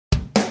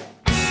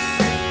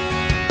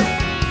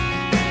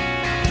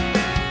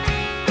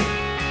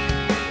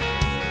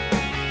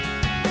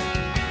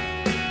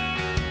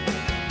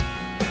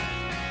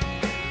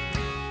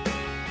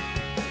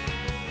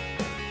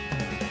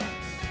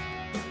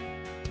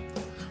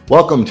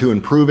Welcome to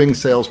Improving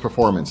Sales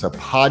Performance, a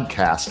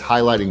podcast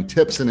highlighting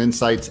tips and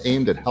insights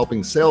aimed at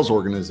helping sales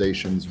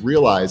organizations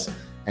realize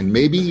and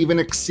maybe even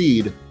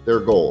exceed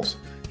their goals.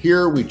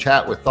 Here we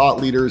chat with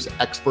thought leaders,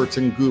 experts,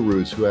 and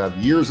gurus who have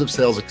years of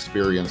sales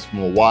experience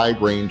from a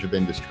wide range of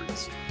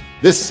industries.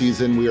 This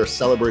season, we are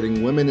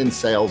celebrating Women in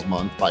Sales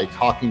Month by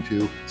talking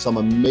to some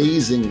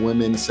amazing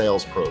women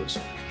sales pros.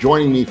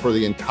 Joining me for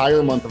the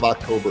entire month of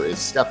October is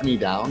Stephanie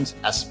Downs,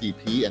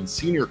 SVP and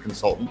Senior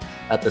Consultant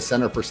at the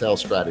Center for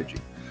Sales Strategy.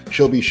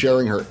 She'll be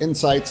sharing her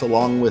insights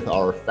along with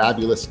our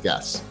fabulous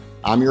guests.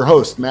 I'm your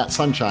host, Matt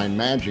Sunshine,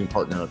 Managing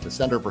Partner at the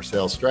Center for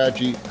Sales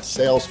Strategy, a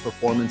sales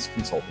performance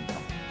consulting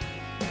company.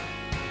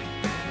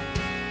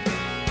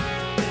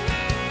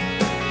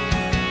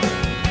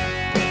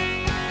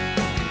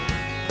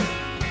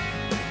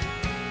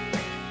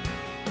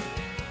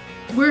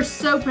 We're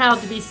so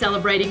proud to be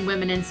celebrating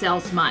Women in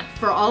Sales Month.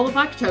 For all of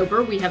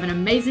October, we have an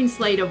amazing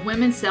slate of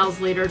women sales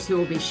leaders who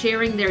will be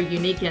sharing their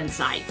unique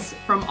insights,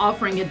 from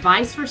offering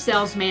advice for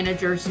sales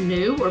managers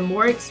new or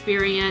more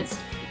experienced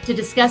to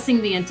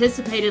discussing the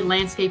anticipated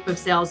landscape of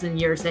sales in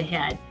years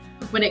ahead.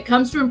 When it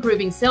comes to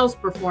improving sales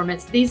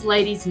performance, these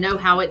ladies know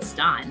how it's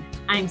done.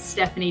 I'm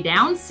Stephanie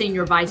Downs,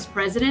 Senior Vice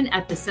President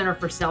at the Center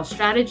for Sales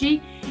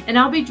Strategy, and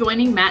I'll be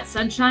joining Matt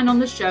Sunshine on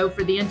the show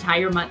for the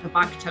entire month of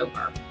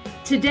October.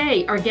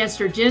 Today, our guests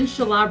are Jenn,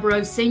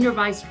 Senior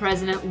Vice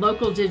President,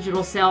 Local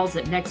Digital Sales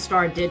at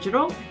Nexstar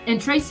Digital,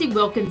 and Traci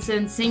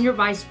Wilkinson, Senior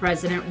Vice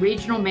President,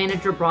 Regional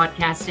Manager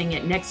Broadcasting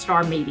at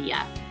Nexstar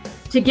Media.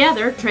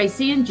 Together,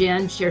 Traci and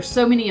Jenn share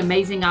so many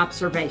amazing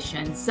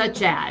observations,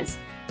 such as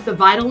the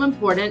vital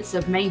importance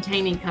of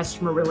maintaining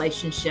customer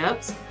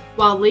relationships,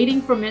 while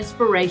leading from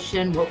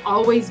inspiration will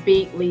always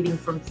beat leading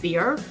from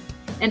fear,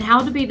 and how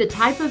to be the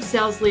type of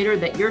sales leader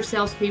that your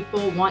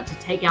salespeople want to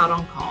take out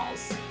on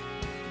calls.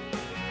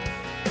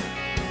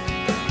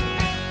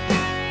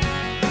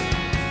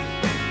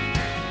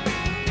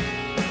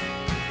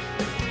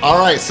 All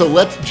right, so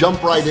let's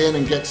jump right in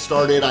and get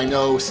started. I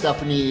know,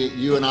 Stephanie,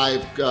 you and I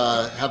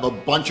have a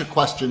bunch of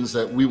questions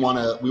that we want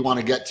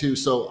to get to,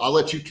 so I'll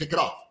let you kick it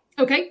off.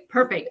 Okay,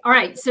 perfect. All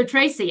right, so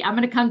Traci, I'm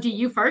going to come to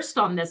you first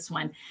on this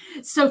one.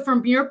 So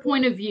from your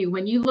point of view,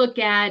 when you look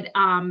at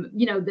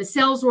the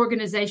sales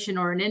organization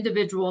or an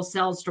individual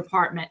sales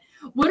department,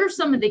 what are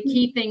some of the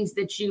key things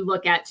that you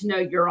look at to know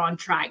you're on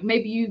track?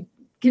 Maybe you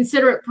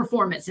consider it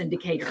performance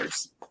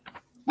indicators.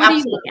 What do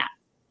you look at?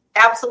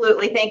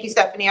 Absolutely. Thank you,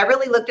 Stephanie. I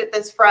really looked at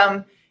this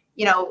from,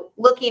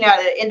 looking at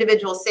an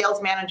individual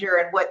sales manager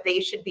and what they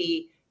should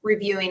be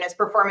reviewing as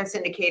performance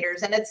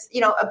indicators. And it's,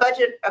 a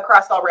budget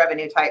across all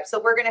revenue types.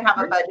 So we're going to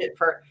have a budget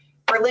for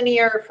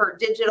linear, for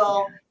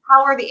digital.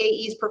 How are the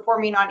AEs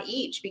performing on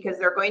each? Because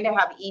they're going to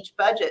have each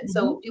budget. Mm-hmm.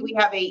 So do we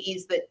have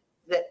AEs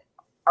that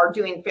are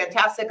doing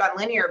fantastic on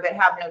linear but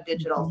have no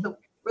digital? Mm-hmm. So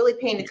really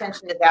paying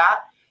attention to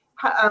that.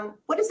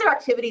 What is their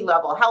activity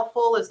level? How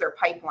full is their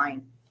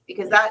pipeline?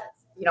 Because that,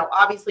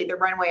 obviously the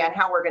runway on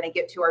how we're going to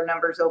get to our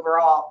numbers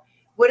overall.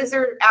 What is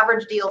their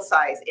average deal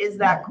size? Is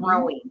that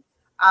growing?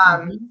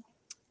 And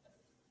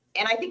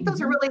I think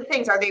those are really the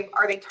things. Are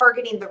they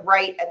targeting the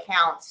right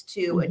accounts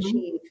to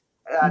achieve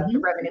the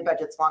revenue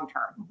budgets long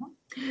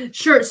term?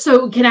 Sure.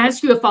 So can I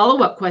ask you a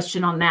follow-up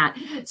question on that?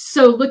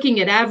 So looking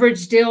at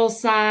average deal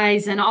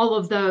size and all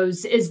of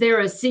those, is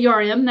there a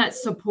CRM that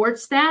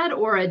supports that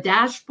or a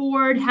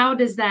dashboard? How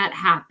does that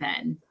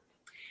happen?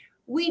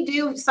 We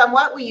do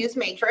somewhat. We use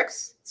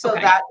Matrix. So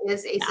that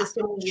is a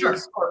system we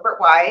use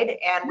corporate-wide,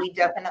 and we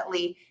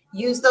definitely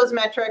use those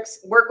metrics,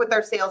 work with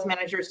our sales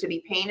managers to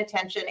be paying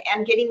attention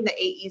and getting the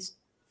AEs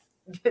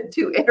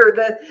to enter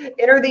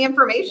the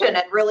information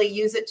and really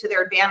use it to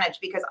their advantage,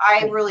 because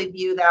I really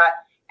view that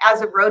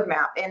as a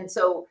roadmap. And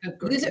so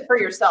use it for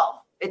yourself.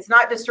 It's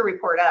not just to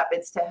report up,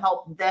 it's to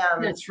help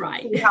them. That's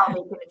right. See how they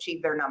can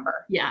achieve their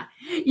number. Yeah,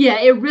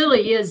 it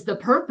really is. The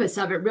purpose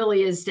of it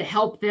really is to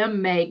help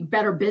them make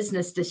better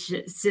business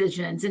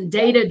decisions and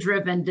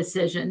data-driven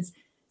decisions.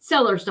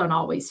 Sellers don't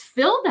always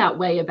feel that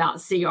way about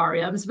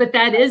CRMs, but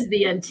that is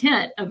the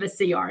intent of a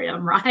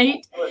CRM,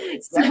 right?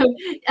 So,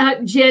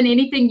 Jenn,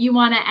 anything you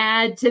want to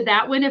add to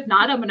that one? If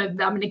not, I'm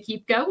gonna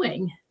keep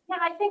going. Yeah,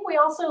 I think we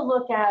also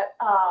look at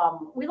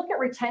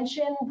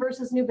retention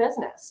versus new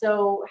business.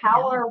 So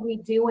how are we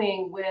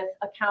doing with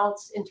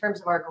accounts in terms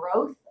of our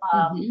growth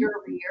year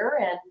over year,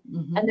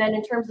 and then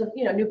in terms of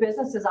new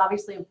business is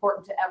obviously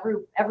important to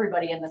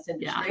everybody in this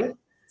industry. Yeah.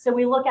 So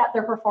we look at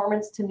their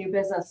performance to new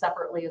business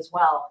separately as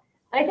well.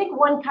 And I think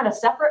one kind of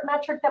separate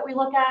metric that we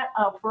look at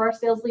for our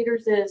sales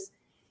leaders is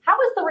how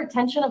is the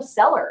retention of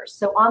sellers?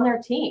 So on their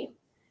team.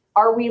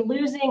 Are we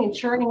losing and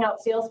churning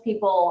out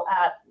salespeople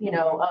at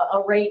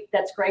a rate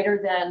that's greater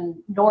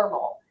than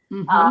normal?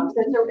 So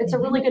it's a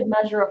really good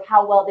measure of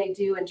how well they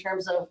do in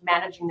terms of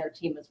managing their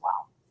team as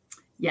well.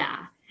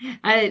 Yeah,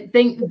 I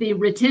think the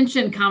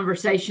retention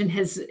conversation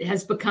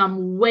has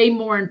become way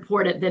more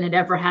important than it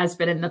ever has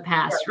been in the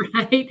past,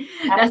 right? Absolutely.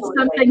 That's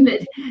something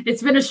that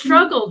it's been a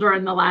struggle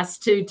during the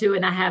last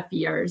 2.5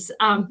 years.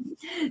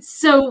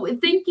 So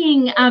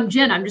thinking,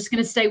 Jenn, I'm just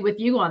going to stay with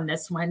you on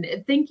this one.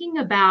 Thinking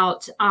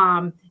about,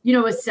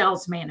 a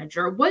sales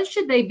manager? What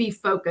should they be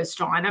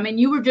focused on? I mean,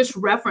 you were just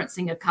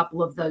referencing a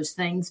couple of those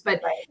things,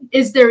 but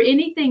is there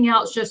anything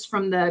else just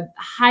from the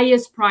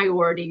highest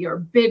priority or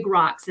big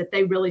rocks that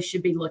they really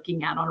should be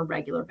looking at on a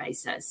regular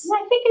basis?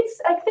 I think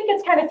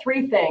it's kind of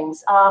three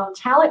things.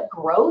 Talent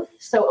growth,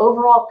 so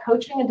overall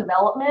coaching and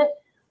development,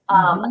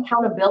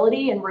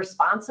 accountability and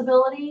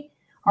responsibility.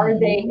 Are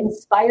they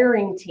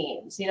inspiring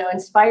teams?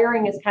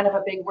 Inspiring is kind of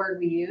a big word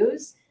we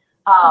use.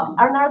 And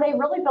are they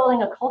really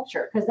building a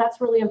culture? Because that's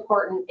really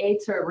important,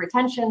 to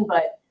retention,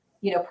 but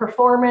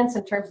performance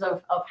in terms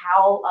of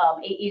how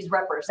AEs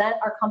represent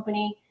our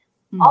company.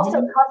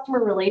 Also,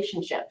 customer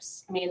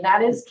relationships. I mean,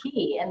 that is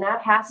key, and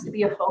that has to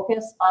be a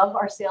focus of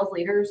our sales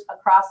leaders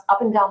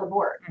up and down the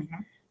board.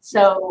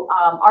 So,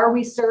 are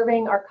we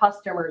serving our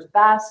customers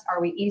best? Are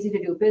we easy to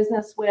do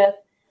business with?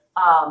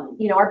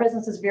 Our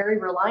business is very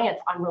reliant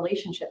on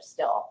relationships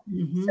still.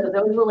 So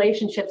those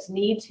relationships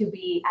need to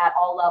be at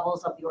all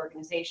levels of the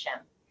organization.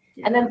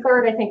 And then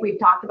third, I think we've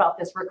talked about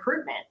this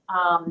recruitment.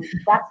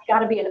 That's got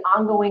to be an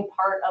ongoing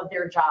part of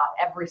their job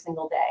every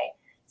single day.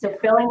 So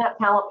filling that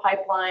talent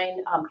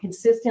pipeline,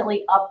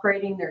 consistently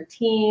upgrading their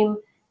team,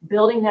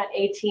 building that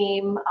A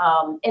team,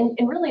 and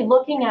really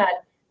looking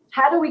at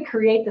how do we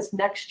create this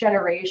next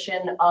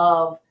generation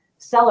of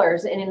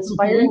sellers and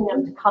inspiring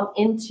them to come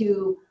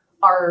into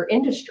our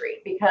industry,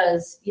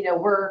 because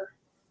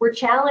we're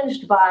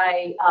challenged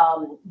by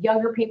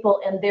younger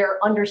people and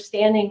their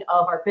understanding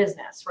of our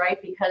business,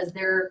 right? Because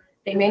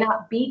they may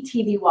not be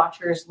TV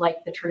watchers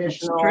like the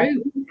traditional.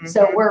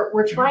 So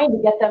we're trying to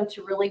get them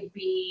to really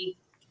be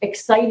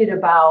excited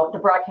about the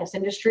broadcast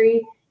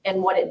industry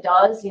and what it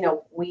does.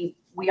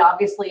 We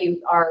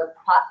obviously are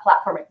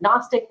platform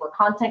agnostic. We're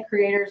content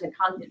creators and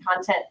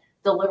content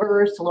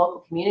deliverers to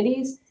local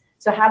communities.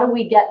 So how do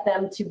we get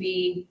them to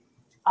be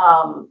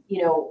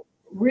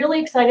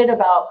really excited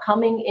about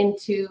coming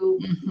into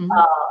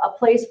a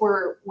place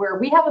where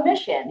we have a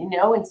mission,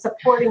 and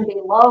supporting.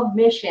 They love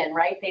mission,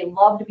 right? They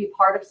love to be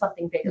part of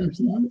something bigger.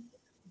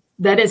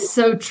 That is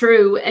so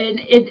true. And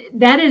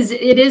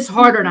it is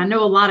harder. And I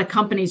know a lot of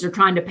companies are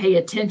trying to pay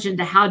attention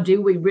to how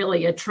do we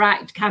really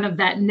attract kind of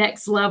that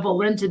next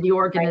level into the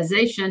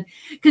organization,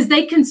 because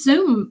they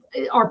consume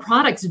our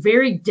products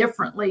very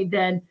differently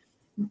than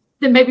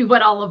maybe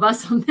what all of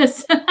us on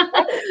this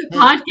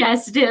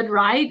podcast did,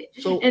 right?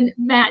 So, and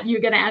Matt, you're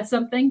going to add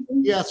something?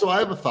 Yeah, so I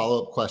have a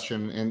follow-up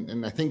question,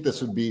 and I think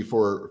this would be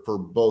for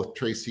both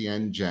Traci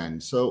and Jenn.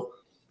 So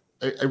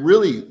I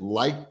really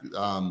like,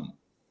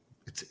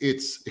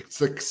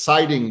 it's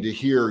exciting to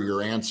hear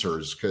your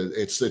answers, because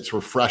it's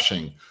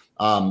refreshing.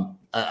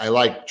 I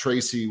like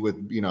Traci with,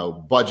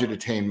 budget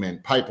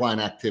attainment,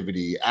 pipeline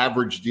activity,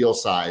 average deal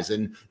size,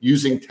 and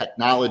using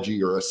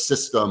technology or a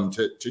system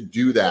to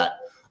do that.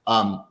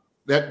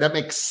 That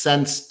makes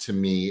sense to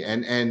me.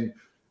 And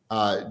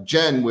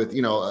Jenn with,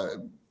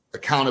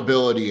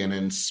 accountability and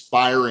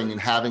inspiring and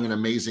having an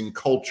amazing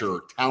culture,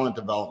 talent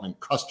development,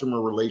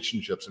 customer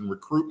relationships, and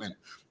recruitment,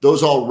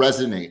 those all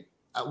resonate.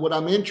 What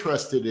I'm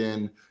interested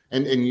in,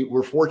 and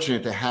we're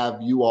fortunate to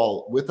have you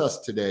all with us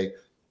today,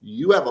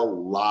 you have a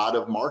lot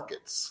of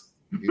markets.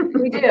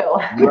 We do.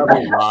 You have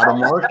a lot of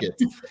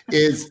markets.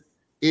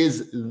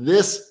 Is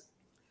this,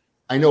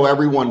 I know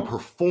everyone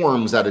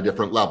performs at a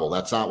different level.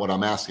 That's not what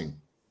I'm asking.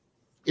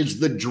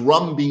 Is the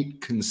drumbeat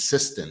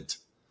consistent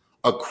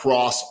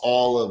across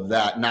all of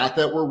that? Not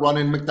that we're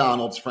running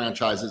McDonald's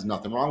franchises,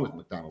 nothing wrong with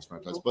McDonald's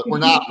franchises, but we're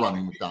not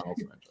running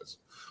McDonald's franchises.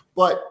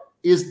 But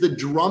is the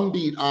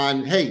drumbeat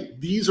on, hey,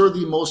 these are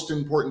the most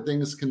important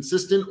things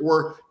consistent,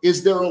 or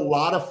is there a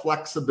lot of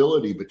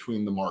flexibility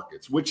between the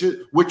markets? Which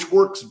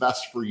works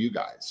best for you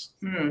guys?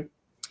 I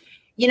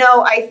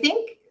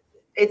think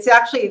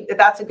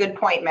that's a good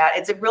point, Matt.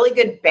 It's a really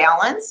good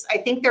balance. I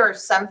think there are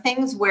some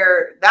things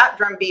where that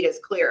drumbeat is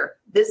clear.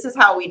 This is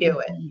how we do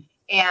it.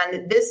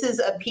 And this is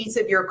a piece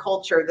of your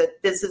culture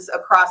that this is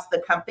across the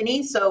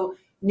company. So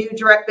new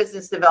direct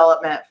business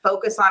development,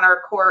 focus on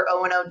our core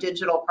O&O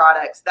digital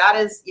products. That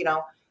is,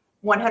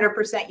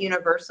 100%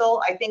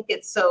 universal. I think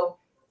it's so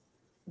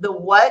the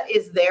what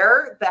is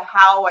there, the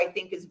how I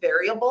think is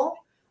variable.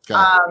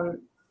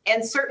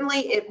 And certainly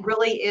it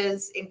really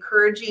is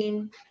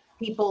encouraging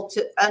people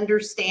to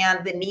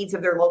understand the needs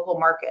of their local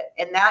market.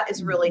 And that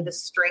is really the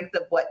strength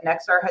of what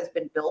Nexstar has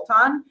been built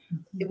on.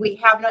 We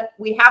haven't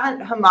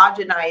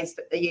homogenized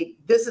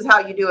this is how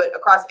you do it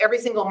across every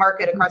single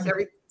market, across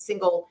every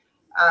single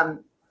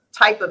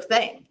type of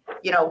thing,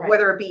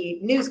 whether it be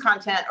news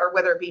content or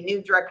whether it be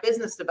new direct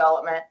business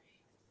development.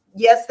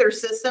 Yes, there's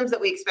systems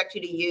that we expect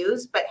you to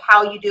use, but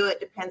how you do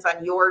it depends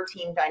on your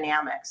team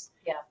dynamics.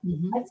 Yeah.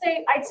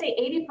 I'd say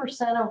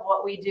 80% of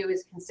what we do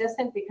is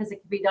consistent because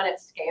it can be done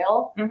at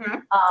scale.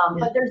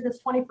 But there's this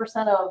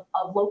 20%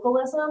 of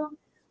localism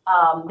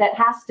that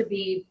has to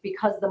be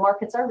because the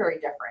markets are very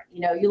different.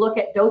 You look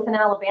at Dothan,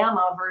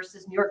 Alabama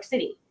versus New York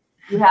City.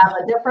 You have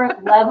a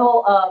different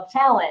level of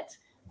talent,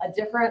 a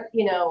different,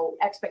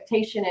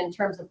 expectation in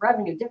terms of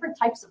revenue, different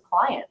types of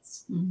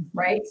clients,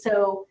 right?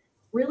 So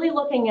really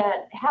looking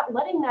at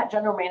letting that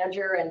general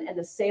manager and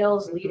the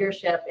sales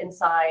leadership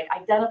inside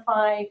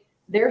identify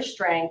their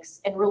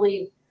strengths and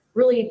really,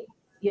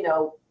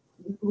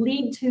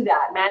 lead to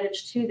that,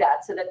 manage to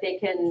that, so that they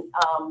can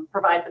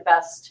provide the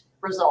best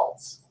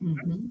results.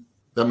 Mm-hmm.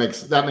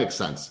 That makes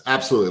sense.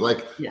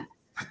 Absolutely.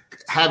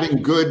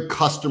 Having good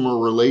customer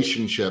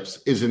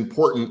relationships is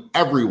important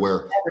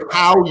everywhere.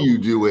 How you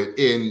do it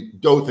in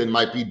Dothan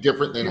might be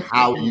different than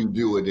how you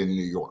do it in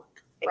New York.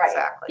 Right.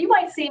 Exactly. You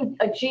might see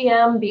a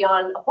GM be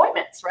on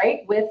appointments,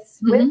 right, with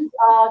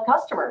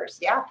customers.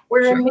 Yeah.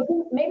 Where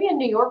maybe in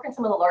New York and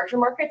some of the larger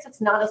markets,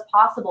 it's not as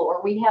possible,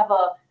 or we have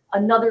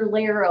another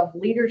layer of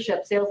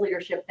leadership, sales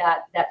leadership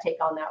that take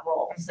on that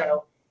role. Mm-hmm.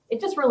 So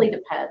it just really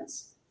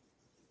depends.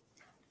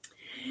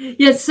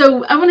 Yes.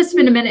 So I want to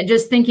spend a minute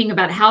just thinking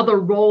about how the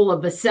role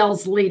of a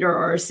sales leader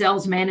or a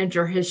sales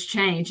manager has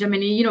changed. I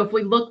mean, if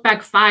we look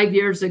back 5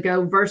 years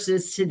ago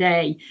versus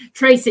today,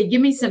 Traci,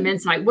 give me some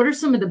insight. What are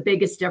some of the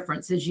biggest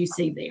differences you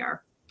see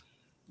there?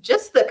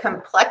 Just the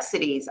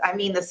complexities. I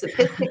mean, the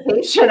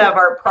sophistication of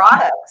our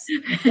products.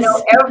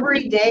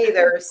 Every day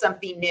there is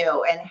something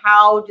new. And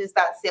how does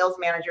that sales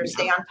manager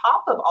stay on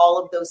top of all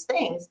of those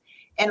things?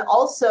 And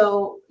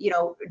also,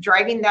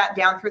 driving that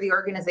down through the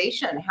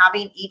organization,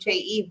 having each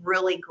AE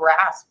really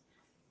grasp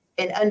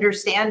and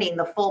understanding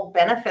the full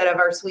benefit of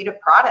our suite of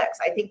products.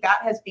 I think that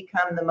has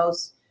become the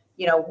most,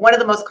 one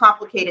of the most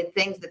complicated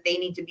things that they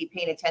need to be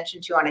paying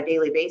attention to on a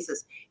daily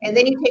basis. And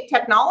then you take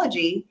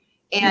technology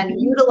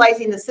and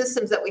utilizing the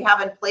systems that we have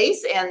in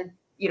place and,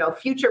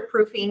 future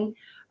proofing,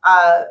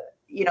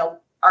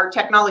 our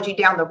technology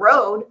down the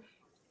road.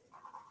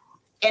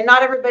 And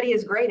not everybody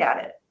is great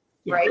at it.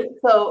 Yeah. Right.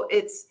 So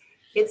it's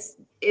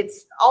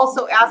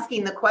also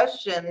asking the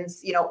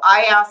questions,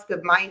 I ask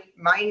of my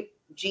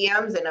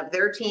GMs and of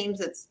their teams,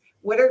 it's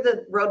what are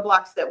the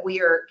roadblocks that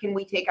can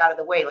we take out of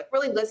the way? Like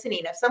really listening.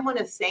 If someone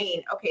is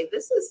saying, okay,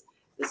 this is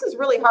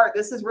really hard.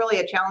 This is really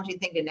a challenging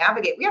thing to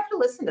navigate. We have to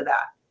listen to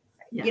that.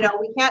 Yeah.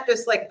 We can't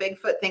just like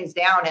Bigfoot things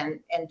down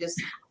and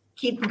just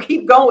keep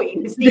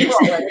going. It's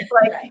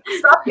like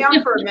stop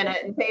down for a minute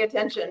and pay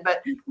attention.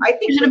 But I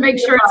think to make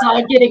sure it's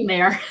all getting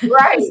there.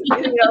 Right.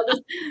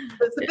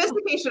 The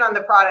sophistication on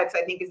the products,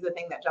 I think, is the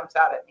thing that jumps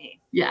out at me.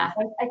 Yeah.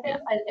 I think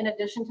in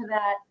addition to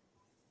that,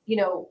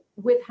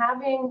 with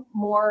having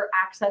more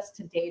access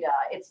to data,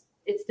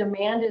 it's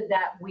demanded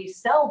that we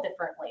sell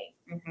differently.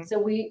 Mm-hmm. So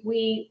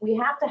we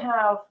have to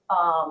have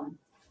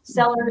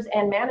sellers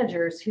and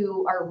managers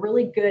who are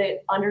really good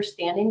at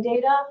understanding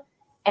data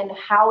and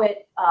how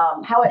it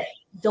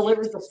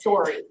delivers the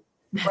story,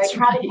 right?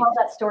 How to tell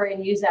that story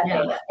and use that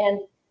data. And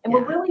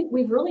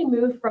we've really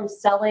moved from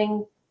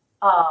selling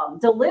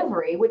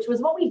delivery, which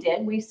was what we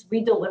did.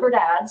 We delivered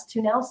ads,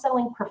 to now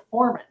selling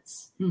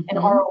performance and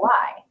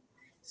ROI.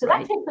 So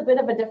that takes a bit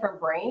of a different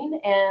brain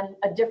and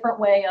a different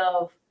way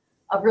of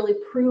really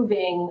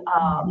proving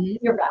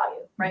your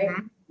value, right?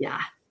 Mm-hmm.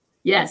 Yeah.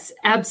 Yes,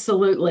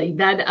 absolutely.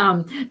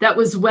 That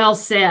was well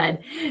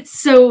said.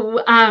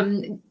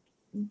 So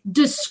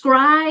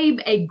describe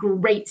a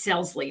great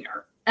sales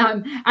leader.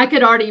 I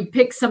could already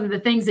pick some of the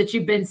things that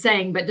you've been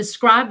saying, but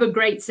describe a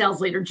great sales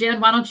leader.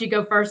 Jen, why don't you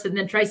go first, and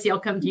then Traci, I'll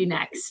come to you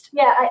next.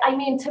 Yeah, I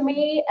mean, to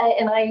me,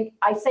 and I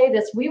say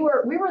this, we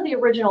were the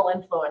original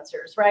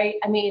influencers, right?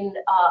 I mean,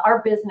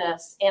 our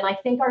business, and I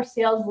think our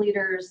sales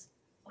leaders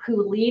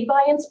who lead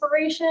by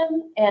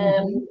inspiration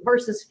and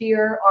versus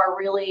fear are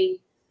really,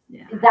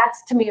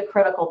 that's to me a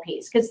critical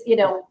piece, because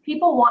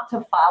people want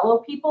to follow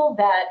people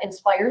that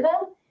inspire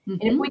them.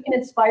 And if we can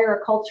inspire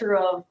a culture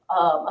of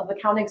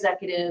account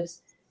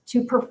executives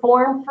to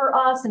perform for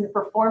us and to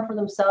perform for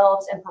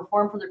themselves and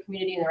perform for their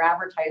community and their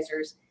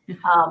advertisers,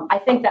 I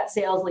think that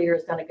sales leader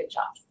has done a good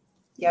job.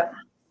 Yep.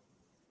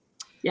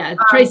 Yeah.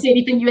 Traci,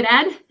 anything you would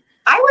add?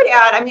 I would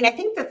add, I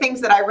think the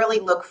things that I really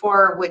look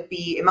for would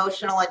be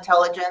emotional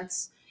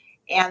intelligence,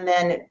 and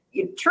then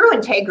true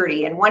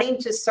integrity and wanting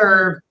to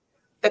serve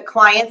the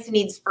client's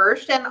needs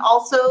first, and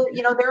also,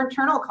 their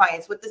internal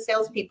clients with the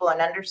salespeople,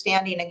 and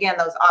understanding, again,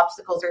 those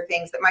obstacles or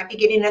things that might be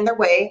getting in their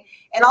way.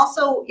 And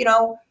also,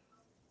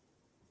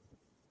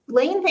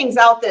 laying things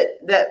out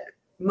that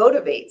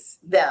motivates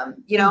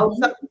them.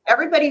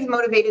 Everybody's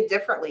motivated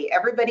differently.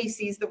 Everybody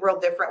sees the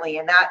world differently,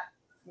 and that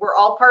we're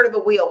all part of a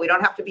wheel. We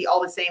don't have to be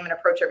all the same and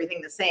approach everything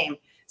the same.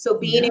 So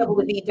being able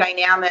to be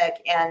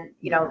dynamic and,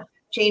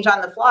 change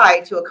on the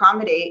fly to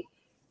accommodate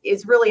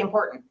is really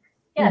important.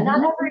 Yeah,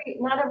 not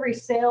every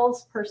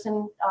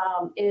salesperson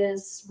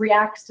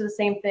reacts to the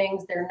same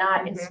things. They're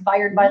not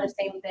inspired by the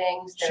same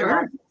things. They're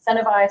not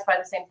incentivized by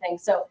the same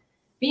things. So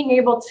being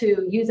able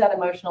to use that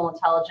emotional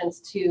intelligence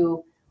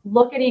to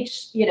look at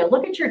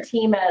your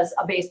team as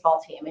a baseball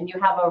team, and you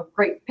have a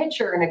great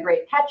pitcher and a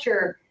great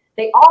catcher.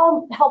 They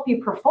all help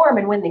you perform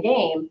and win the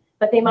game,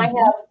 but they might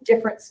have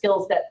different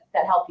skills that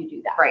help you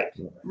do that. Right.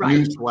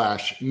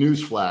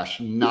 Newsflash.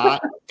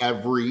 Not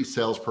every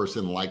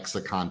salesperson likes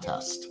a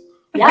contest.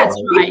 Yeah,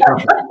 that's right.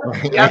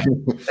 Yeah.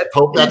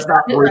 Hope that's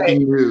not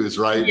breaking news,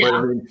 right?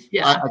 Yeah.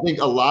 But I think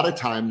a lot of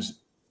times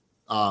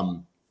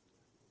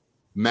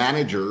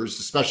managers,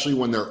 especially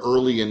when they're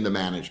early in the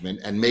management,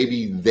 and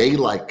maybe they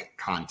like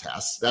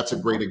contests. That's a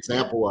great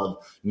example of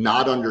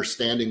not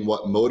understanding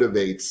what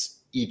motivates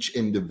each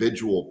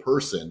individual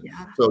person.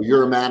 Yeah. So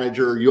you're a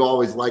manager, you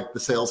always liked the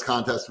sales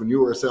contest when you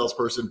were a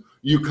salesperson.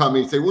 You come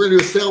and say, we're gonna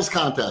do a sales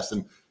contest,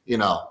 and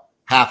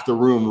half the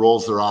room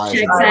rolls their eyes.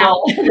 Checks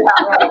out.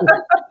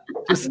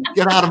 Just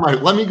get out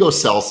of let me go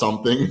sell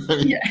something.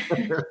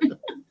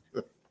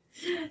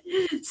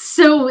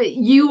 So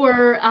you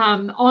are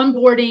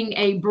onboarding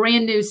a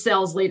brand new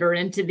sales leader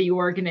into the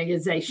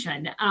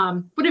organization.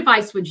 What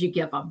advice would you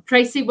give them?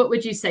 Traci, what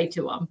would you say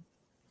to them?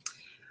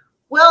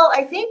 Well,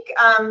 I think,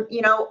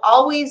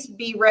 always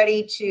be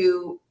ready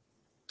to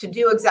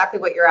do exactly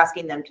what you're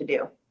asking them to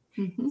do.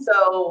 Mm-hmm.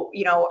 So,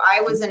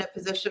 I was in a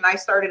position, I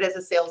started as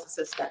a sales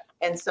assistant.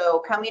 And so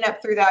coming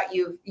up through that,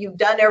 you've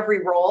done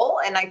every role.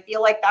 And I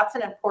feel like that's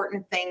an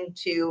important thing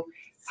to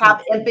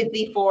have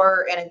empathy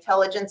for and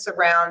intelligence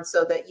around,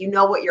 so that you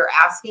know what you're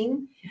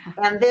asking. Yeah.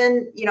 And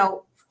then,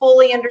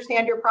 fully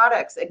understand your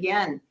products.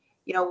 Again,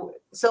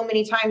 so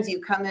many times you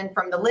come in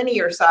from the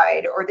linear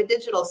side or the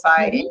digital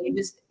side, mm-hmm. and you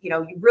just,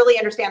 you really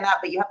understand that,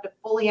 but you have to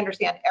fully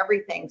understand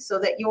everything so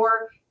that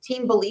your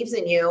team believes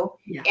in you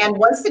and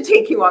wants to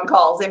take you on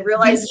calls and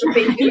realize if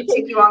they do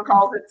take you on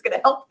calls, it's going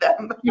to help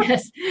them.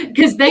 Yes,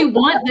 because they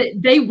want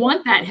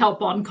that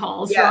help on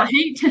calls, right?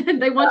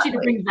 They want you to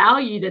bring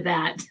value to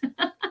that.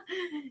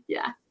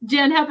 Yeah.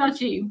 Jen, how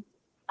about you?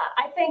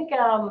 I think,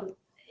 to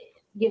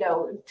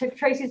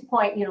Traci's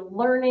point,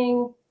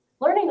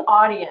 learning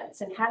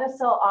audience and how to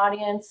sell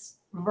audience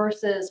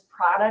versus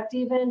product,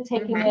 even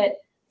taking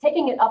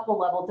mm-hmm. it up a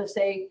level to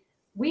say,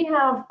 we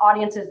have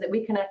audiences that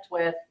we connect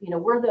with.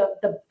 We're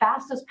the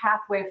fastest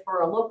pathway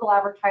for a local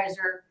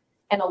advertiser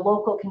and a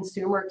local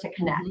consumer to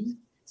connect. Mm-hmm.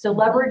 So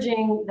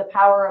leveraging the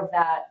power of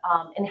that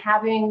and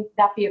having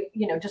that be,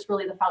 just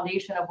really the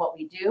foundation of what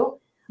we do.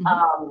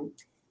 Mm-hmm.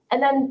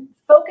 And then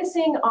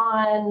focusing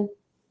on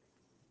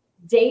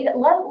data,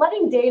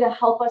 letting data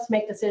help us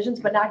make decisions,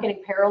 but not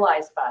getting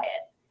paralyzed by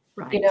it.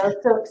 Right.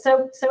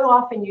 So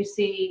often you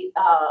see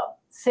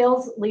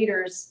sales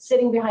leaders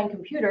sitting behind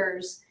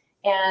computers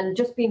and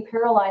just being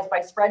paralyzed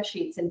by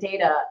spreadsheets and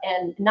data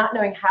and not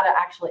knowing how to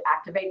actually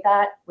activate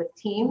that with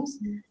teams.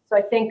 Mm-hmm. So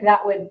I think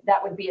that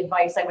would be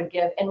advice I would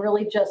give, and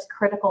really just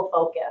critical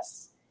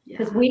focus,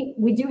 because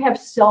we do have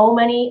so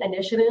many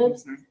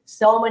initiatives, mm-hmm.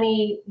 so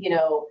many,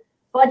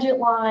 budget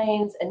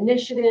lines,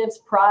 initiatives,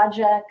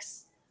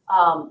 projects,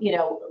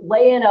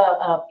 lay in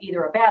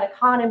either a bad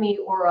economy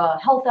or a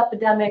health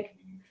epidemic,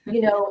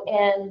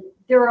 and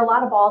there are a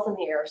lot of balls in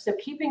the air. So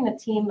keeping the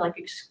team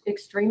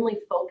extremely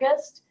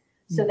focused,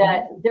 so mm-hmm.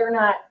 that they're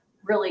not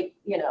really,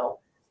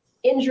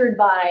 injured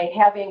by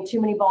having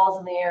too many balls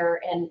in the air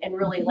and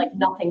really mm-hmm.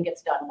 Nothing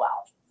gets done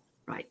well.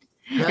 Right.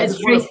 Yeah, I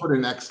just want to put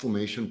an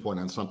exclamation point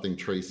on something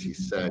Traci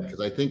said,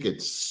 because I think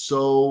it's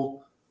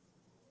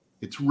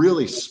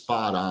really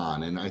spot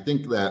on. And I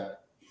think that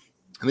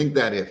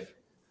if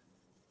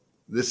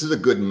this is a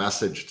good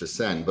message to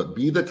send, but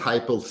be the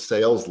type of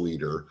sales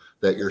leader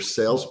that your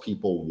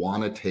salespeople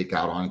want to take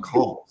out on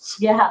calls.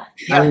 Yeah.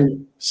 I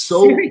mean,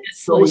 so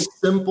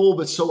simple,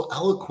 but so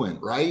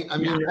eloquent, right? I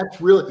mean,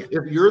 that's really,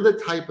 if you're the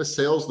type of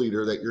sales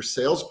leader that your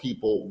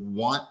salespeople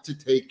want to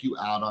take you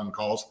out on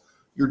calls,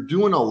 you're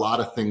doing a lot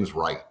of things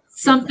right.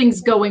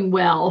 Something's going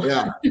well.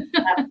 Yeah.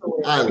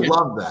 Absolutely. I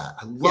love that.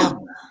 That.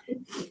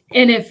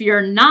 And if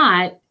you're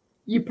not,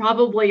 you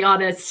probably ought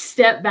to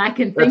step back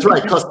and think. That's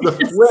right, because the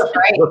flip,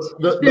 right?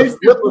 the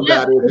flip of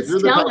that is, if you're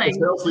the type of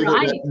sales leader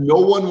that no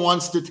one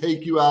wants to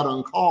take you out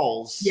on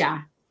calls.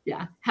 Yeah.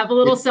 Have a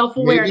little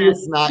self-awareness. Maybe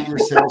it's not your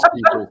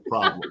salespeople's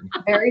problem.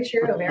 Very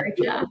true.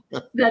 Yeah,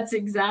 that's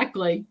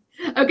exactly.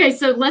 Okay,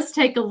 so let's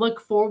take a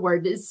look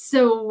forward.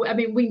 So,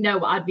 we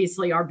know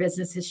obviously our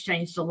business has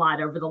changed a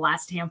lot over the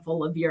last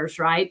handful of years,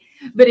 right?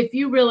 But if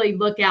you really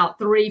look out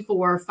 3,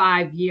 4,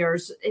 5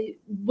 years,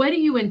 what do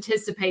you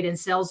anticipate in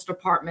sales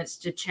departments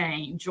to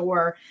change,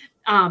 or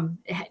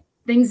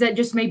things that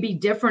just may be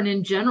different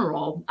in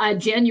general?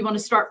 Jen, you want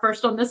to start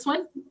first on this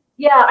one?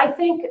 Yeah, I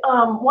think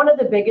one of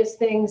the biggest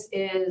things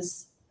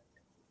is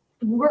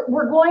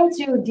we're going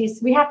to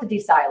we have to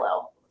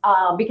de-silo.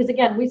 Because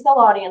again, we sell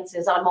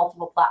audiences on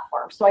multiple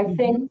platforms. So I mm-hmm.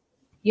 think,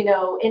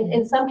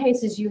 in some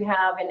cases you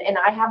have, and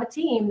I have a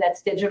team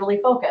that's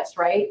digitally focused,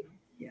 right?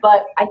 Yeah.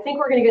 But I think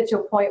we're going to get to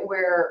a point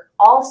where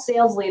all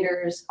sales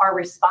leaders are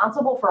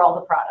responsible for all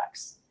the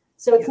products.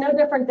 So it's no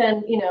different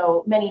than,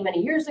 many,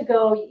 many years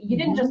ago. You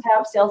didn't just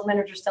have sales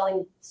managers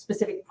selling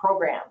specific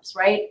programs,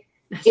 right?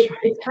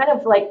 It's kind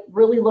of like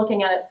really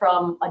looking at it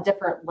from a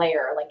different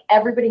layer. Like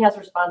everybody has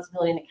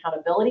responsibility and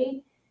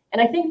accountability.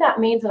 And I think that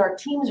means that our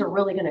teams are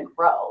really going to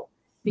grow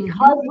because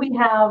mm-hmm. we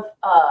have,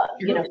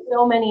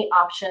 so many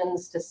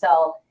options to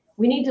sell.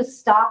 We need to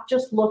stop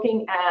just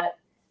looking at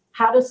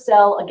how to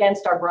sell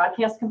against our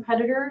broadcast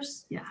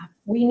competitors. Yeah.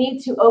 We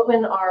need to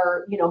open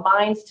our,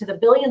 minds to the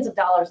billions of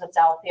dollars that's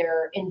out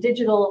there in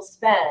digital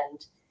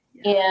spend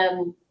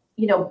and,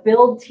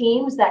 build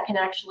teams that can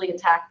actually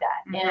attack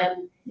that. Mm-hmm.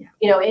 And,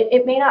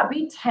 it may not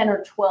be 10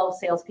 or 12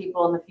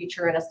 salespeople in the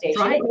future in a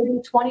station. Right. It may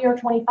be 20 or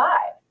 25.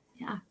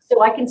 Yeah.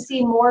 So I can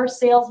see more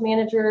sales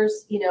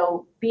managers,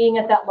 being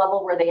at that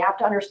level where they have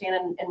to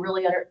understand and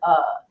really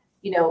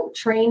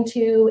train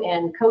to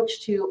and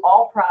coach to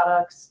all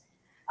products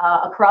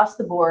across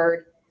the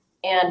board,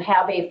 and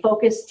have a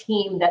focused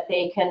team that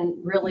they can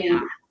really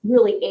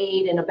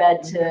aid and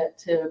abet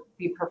to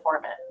be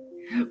performant.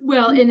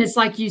 Well, and it's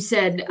like you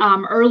said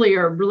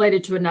earlier,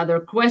 related to another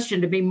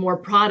question, to be more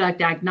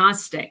product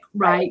agnostic,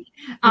 right?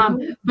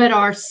 But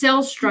our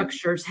sales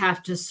structures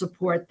have to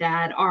support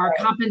that. Our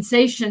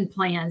compensation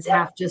plans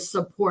have to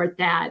support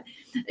that.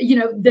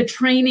 The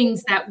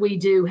trainings that we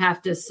do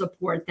have to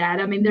support that.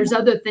 I mean, there's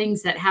other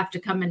things that have to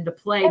come into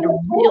play to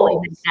really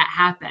make that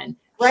happen.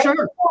 Right.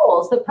 Sure.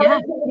 The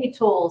productivity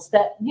tools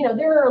that,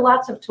 there are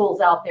lots of tools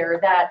out there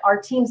that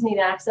our teams need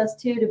access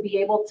to be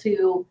able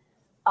to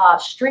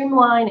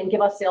streamline and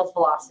give us sales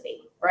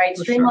velocity, right?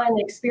 Streamline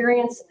the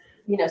experience,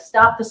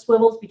 stop the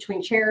swivels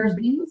between chairs,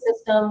 between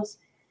systems.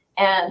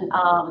 And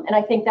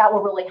I think that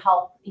will really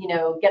help,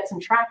 get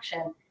some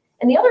traction.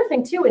 And the other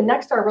thing too, and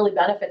Nexstar really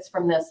benefits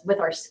from this with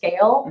our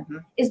scale,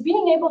 is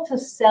being able to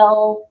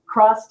sell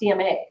cross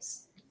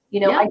DMAs.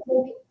 I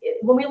think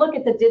when we look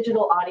at the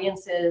digital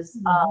audiences,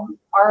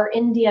 our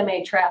in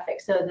DMA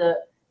traffic, so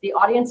the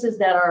audiences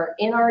that are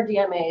in our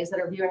DMAs that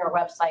are viewing our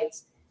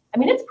websites, I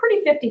mean, it's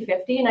pretty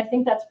 50-50, and I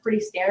think that's pretty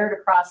standard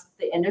across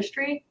the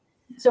industry.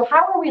 So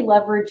how are we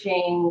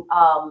leveraging,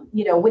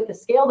 with the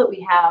scale that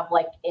we have,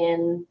 like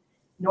in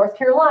North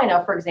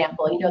Carolina, for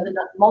example,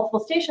 the multiple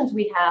stations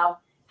we have,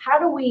 how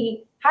do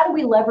we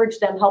leverage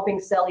them helping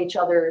sell each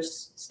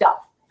other's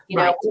stuff,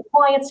 with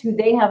clients who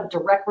they have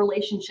direct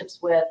relationships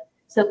with,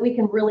 so that we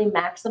can really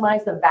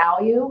maximize the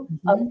value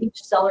of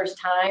each seller's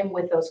time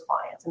with those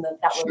clients and that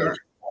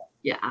relationship.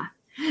 Yeah.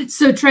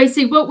 So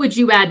Traci, what would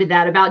you add to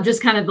that about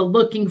just kind of the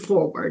looking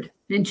forward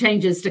and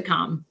changes to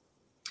come?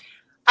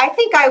 I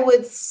think I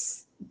would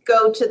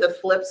go to the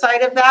flip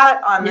side of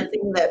that on the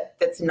thing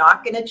that's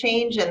not going to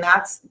change. And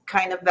that's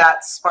kind of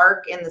that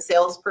spark in the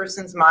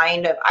salesperson's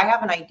mind of, I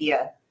have an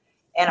idea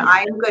and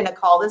I'm going to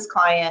call this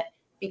client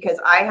because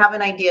I have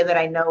an idea that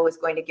I know is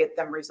going to get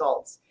them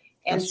results.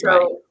 And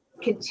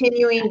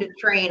continuing to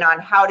train on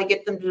how to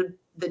get them to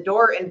the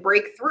door and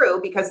break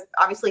through, because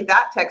obviously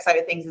that tech side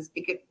of things is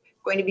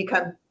going to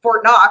become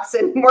Fort Knox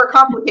and more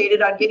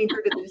complicated on getting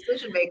through to the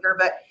decision maker.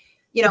 But,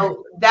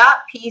 that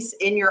piece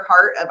in your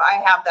heart of,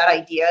 I have that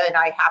idea and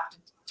I have to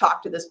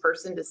talk to this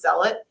person to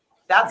sell it,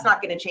 that's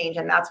not going to change.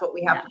 And that's what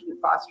we have to keep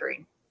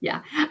fostering.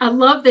 Yeah. I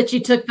love that you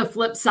took the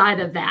flip side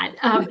of that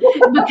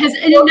because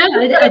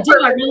I do.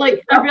 I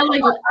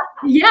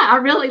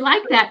really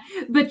like that.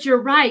 But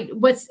you're right.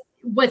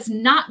 What's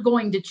not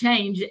going to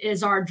change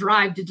is our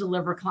drive to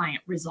deliver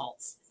client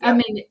results. Yep. I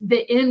mean,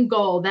 the end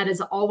goal, that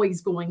is always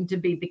going to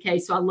be the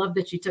case. So I love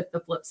that you took the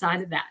flip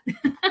side of that.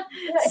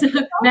 So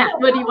Matt,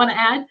 what do you want to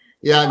add?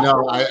 Yeah,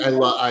 no, I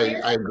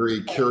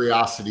agree.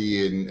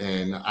 Curiosity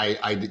and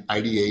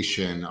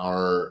ideation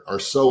are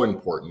so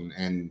important.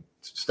 And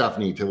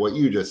Stephanie, to what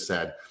you just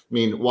said, I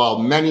mean, while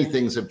many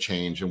things have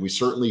changed, and we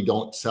certainly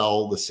don't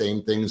sell the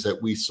same things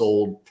that we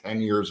sold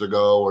 10 years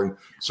ago, or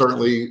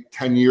certainly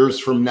 10 years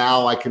from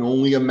now, I can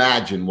only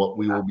imagine what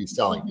we will be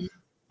selling.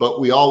 But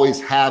we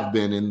always have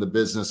been in the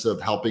business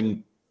of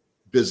helping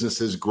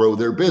businesses grow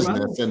their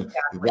business. And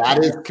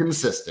that is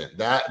consistent.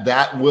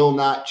 That will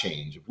not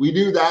change. If we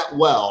do that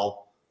well,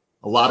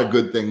 a lot of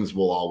good things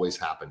will always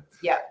happen.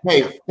 Yeah.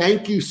 Hey,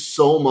 thank you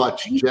so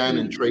much, Jenn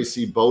and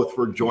Traci, both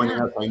for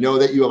joining us. I know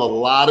that you have a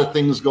lot of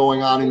things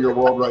going on in your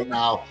world right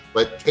now,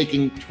 but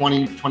taking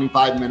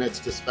 20-25 minutes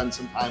to spend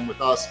some time with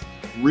us,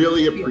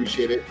 really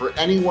appreciate it. For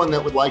anyone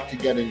that would like to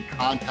get in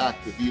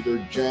contact with either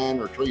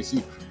Jenn or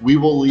Traci, we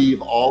will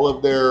leave all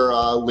of their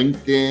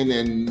LinkedIn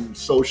and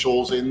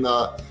socials in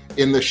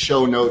the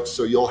show notes,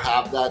 so you'll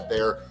have that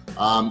there.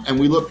 And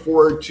we look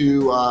forward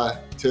to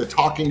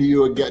talking to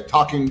you again,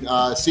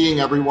 seeing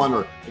everyone,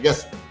 or I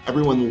guess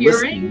everyone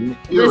listening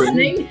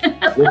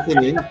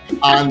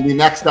on the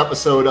next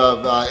episode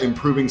of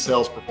Improving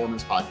Sales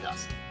Performance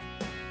Podcast.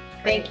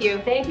 Thank you.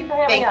 Thank you for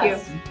having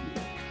us. Thank you.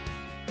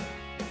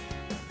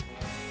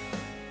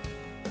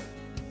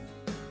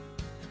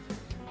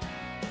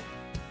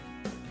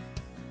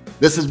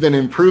 This has been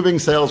Improving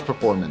Sales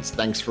Performance.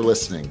 Thanks for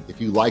listening. If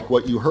you like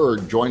what you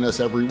heard, join us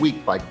every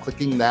week by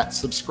clicking that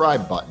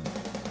subscribe button.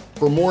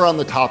 For more on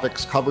the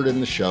topics covered in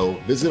the show,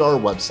 visit our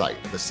website,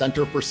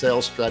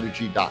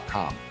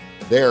 thecenterforsalesstrategy.com.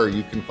 There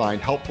you can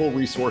find helpful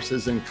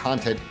resources and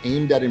content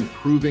aimed at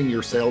improving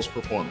your sales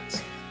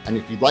performance. And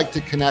if you'd like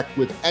to connect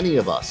with any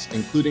of us,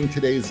 including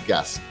today's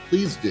guests,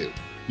 please do.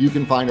 You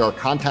can find our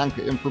contact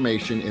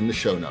information in the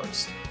show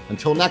notes.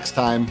 Until next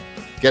time,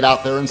 get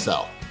out there and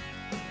sell.